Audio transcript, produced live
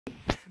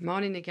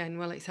Morning again.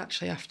 Well, it's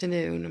actually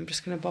afternoon. I'm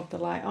just going to bob the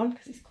light on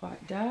because it's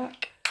quite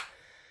dark.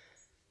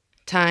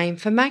 Time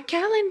for my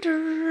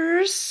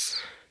calendars.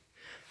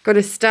 Going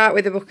to start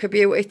with a Book of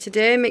Beauty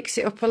today. Mix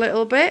it up a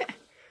little bit.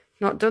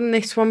 Not done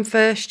this one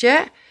first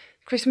yet.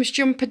 Christmas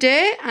jumper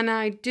day. And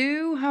I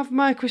do have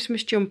my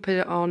Christmas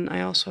jumper on.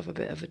 I also have a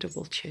bit of a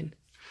double chin.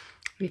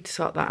 Need to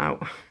sort that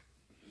out.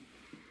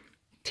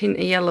 Tint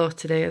of yellow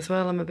today as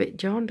well. I'm a bit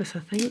jaundiced, I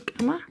think.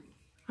 Am I?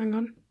 Hang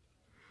on.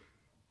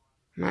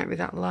 Might be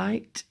that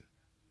light.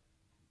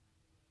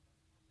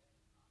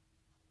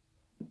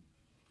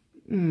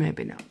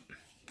 Maybe not.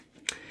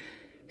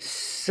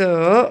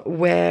 So,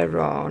 we're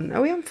on...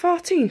 Are we on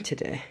 14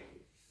 today?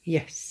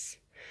 Yes.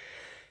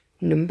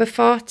 Number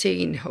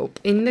 14, up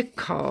in the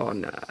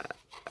corner.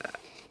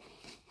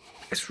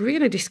 It's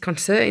really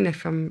disconcerting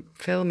if I'm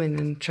filming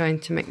and trying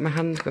to make my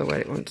hand go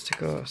where it wants to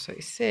go. So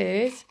it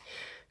says,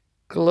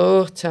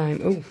 glow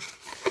time. Oh,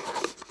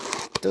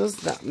 does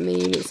that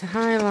mean it's a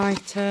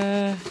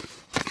highlighter?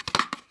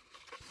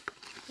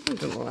 I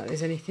don't look like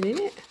there's anything in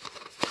it.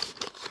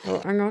 Oh,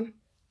 hang on.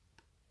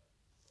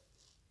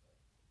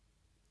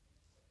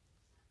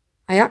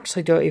 I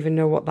actually don't even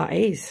know what that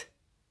is.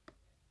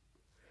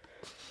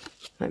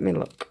 Let me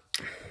look.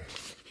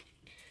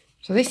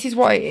 So this is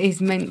what it is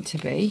meant to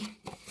be.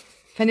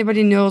 If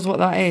anybody knows what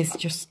that is,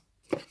 just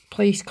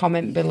please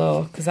comment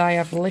below, because I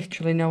have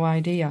literally no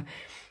idea.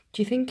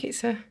 Do you think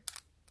it's a...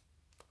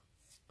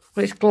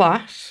 Well, it's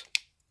glass.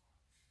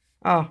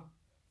 Oh.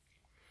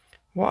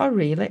 What a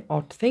really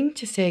odd thing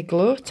to say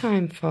glow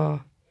time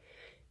for.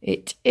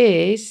 It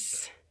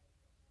is...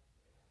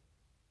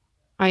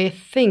 I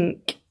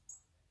think...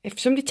 If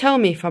somebody tell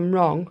me if I'm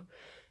wrong,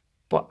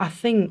 but I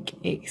think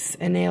it's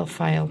a nail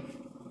file.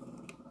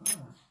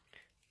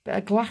 But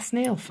a glass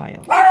nail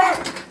file.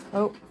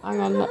 Oh,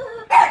 hang on, look.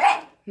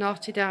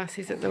 Naughty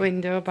Darcy's at the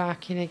window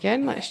barking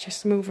again. Let's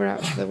just move her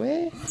out of the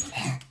way.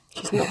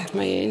 She's knocked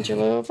my angel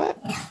over.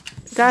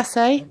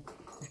 Darcy,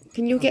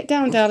 can you get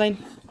down, darling?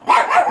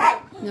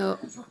 No.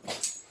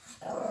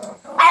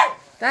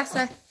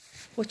 Darcy,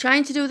 we're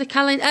trying to do the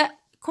calendar.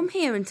 Come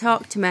here and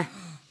talk to me.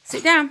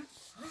 Sit down.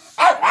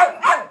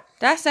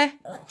 Darcy,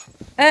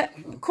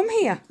 come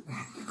here.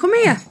 Come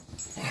here.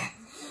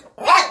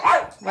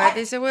 Where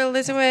there's a will,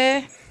 there's a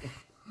way.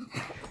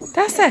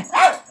 Darcy,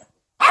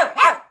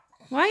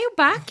 why are you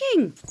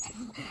barking?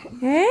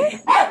 Eh?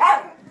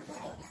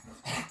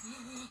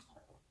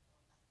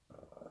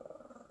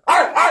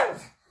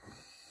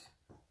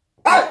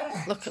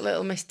 Look at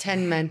little Miss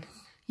Tenman.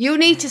 You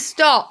need to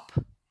stop.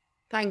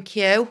 Thank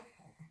you.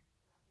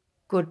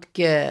 Good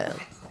girl.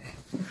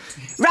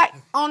 Right,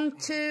 on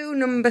to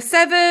number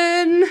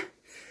 7.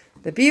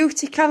 The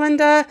beauty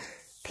calendar.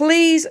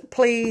 Please,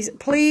 please,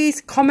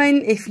 please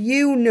comment if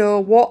you know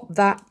what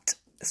that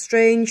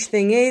strange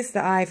thing is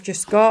that I've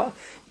just got.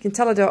 You can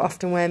tell I don't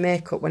often wear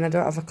makeup when I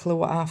don't have a clue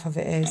what half of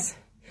it is.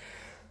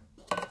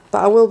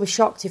 But I will be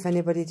shocked if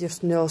anybody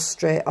just knows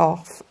straight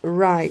off.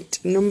 Right,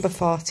 number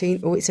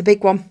 14. Oh, it's a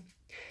big one.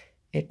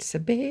 It's a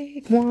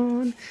big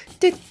one.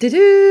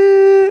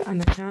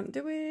 And I can't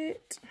do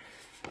it.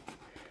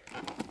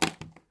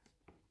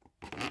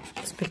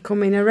 It's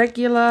becoming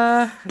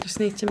irregular. I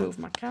just need to move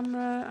my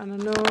camera, and I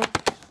know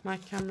my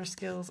camera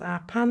skills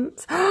are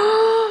pants.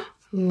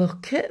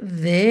 Look at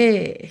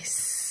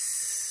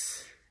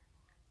this.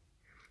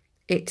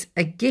 It's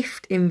a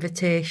gift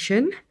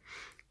invitation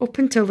up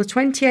until the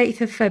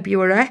 28th of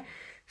February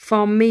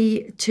for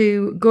me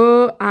to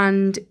go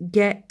and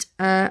get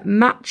a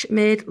match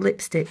made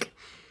lipstick.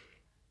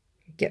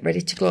 Get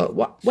ready to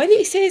glow. When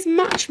it says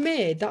match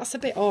made, that's a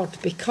bit odd,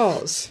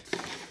 because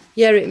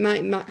yeah, it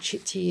might match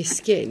it to your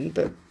skin,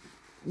 but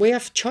we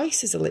have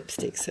choices of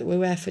lipsticks that we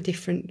wear for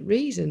different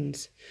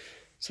reasons.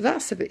 So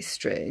that's a bit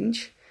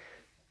strange.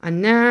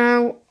 And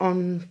now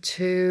on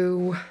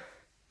to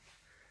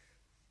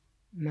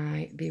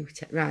my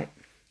beauty. Right.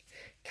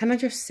 Can I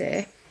just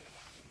say,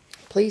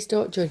 please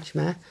don't judge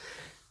me.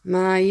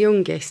 My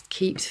youngest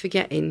keeps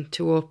forgetting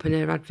to open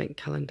her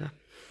advent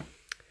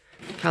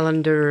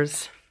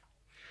calendars.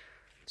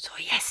 So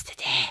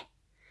yesterday,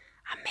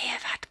 I may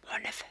have had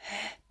one of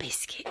her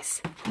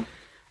biscuits.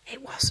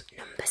 It was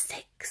number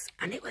 6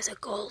 and it was a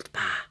gold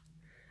bar.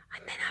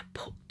 And then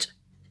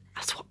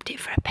I swapped it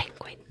for a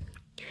penguin.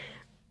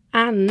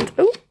 And,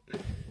 oh,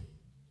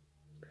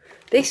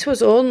 this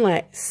was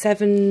only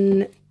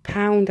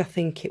 £7, I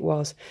think it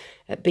was,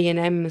 at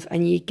B&M's.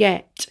 And you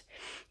get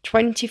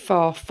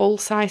 24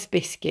 full-size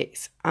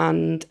biscuits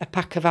and a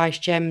pack of Ice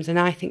Gems. And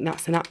I think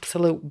that's an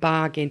absolute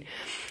bargain.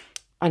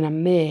 And I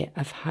may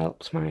have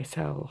helped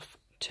myself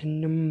to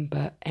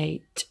number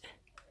 8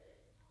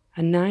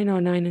 and 9, or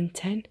 9 and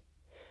 10.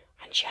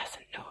 And she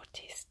hasn't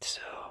noticed,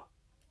 so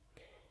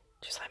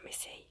just let me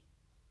see.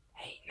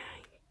 8, 9,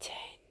 10,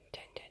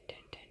 10, 10, 10,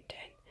 10, 10.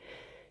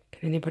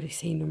 Can anybody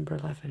see number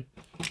 11?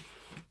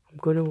 I'm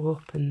going to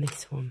open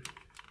this one.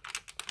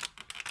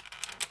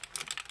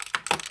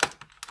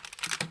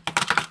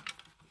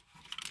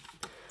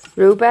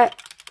 Rupert,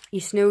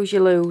 you snooze,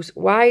 you lose.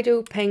 Why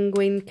do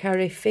penguins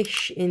carry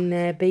fish in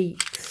their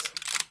beaks?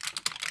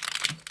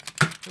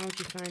 How would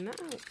you find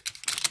that out?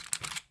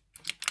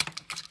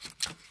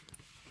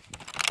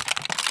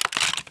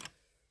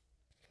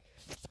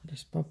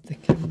 Just bob the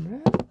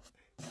camera.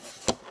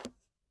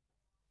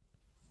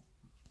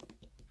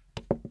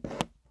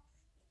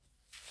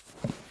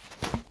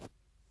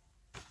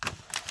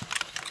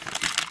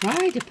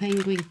 Why do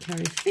penguins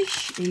carry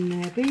fish in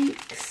their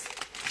beaks?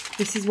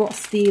 This is what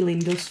stealing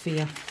does for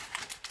you.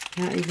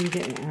 Can't even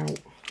get it out.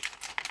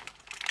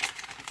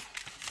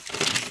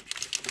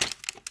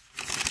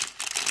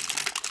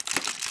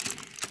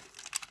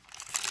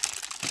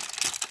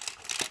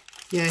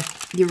 Yeah,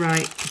 you're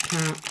right, I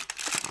can't.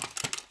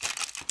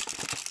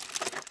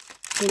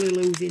 Fully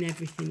losing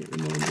everything at the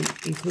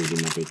moment,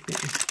 including my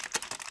dignity.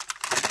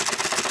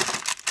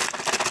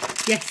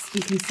 Yes,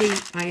 you can see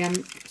I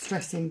am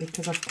stressing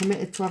because I've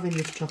committed to having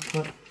this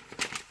chocolate.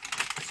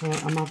 So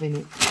I'm having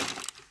it.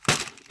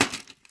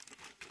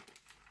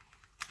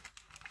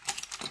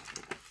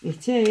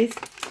 It is.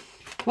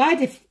 Why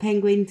do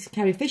penguins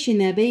carry fish in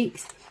their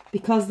beaks?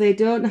 Because they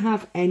don't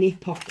have any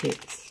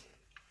pockets.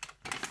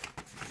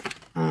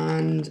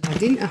 And I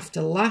didn't have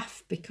to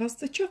laugh because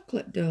the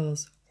chocolate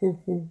does.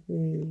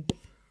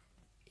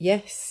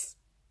 Yes,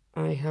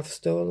 I have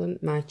stolen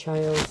my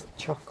child's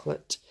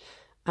chocolate.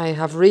 I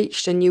have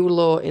reached a new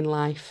low in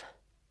life.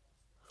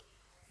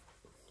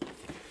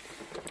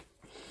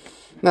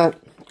 Well,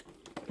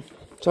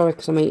 sorry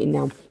because I'm eating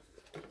now.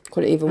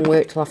 Couldn't even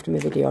wait till after my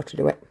video to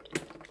do it.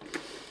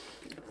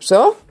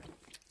 So,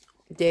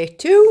 day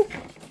 2.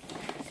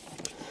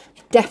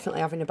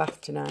 Definitely having a bath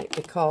tonight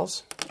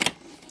because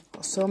I've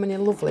got so many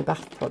lovely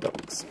bath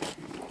products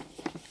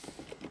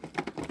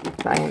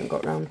that I haven't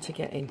got round to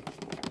getting.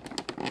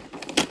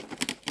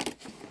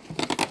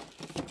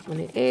 And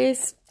it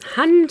is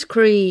hand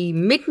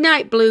cream,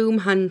 Midnight Bloom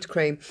hand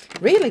cream.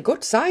 Really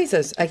good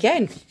sizes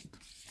again.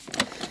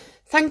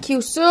 Thank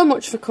you so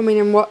much for coming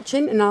and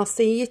watching, and I'll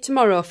see you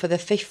tomorrow for the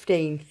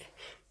 15th.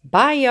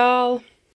 Bye y'all.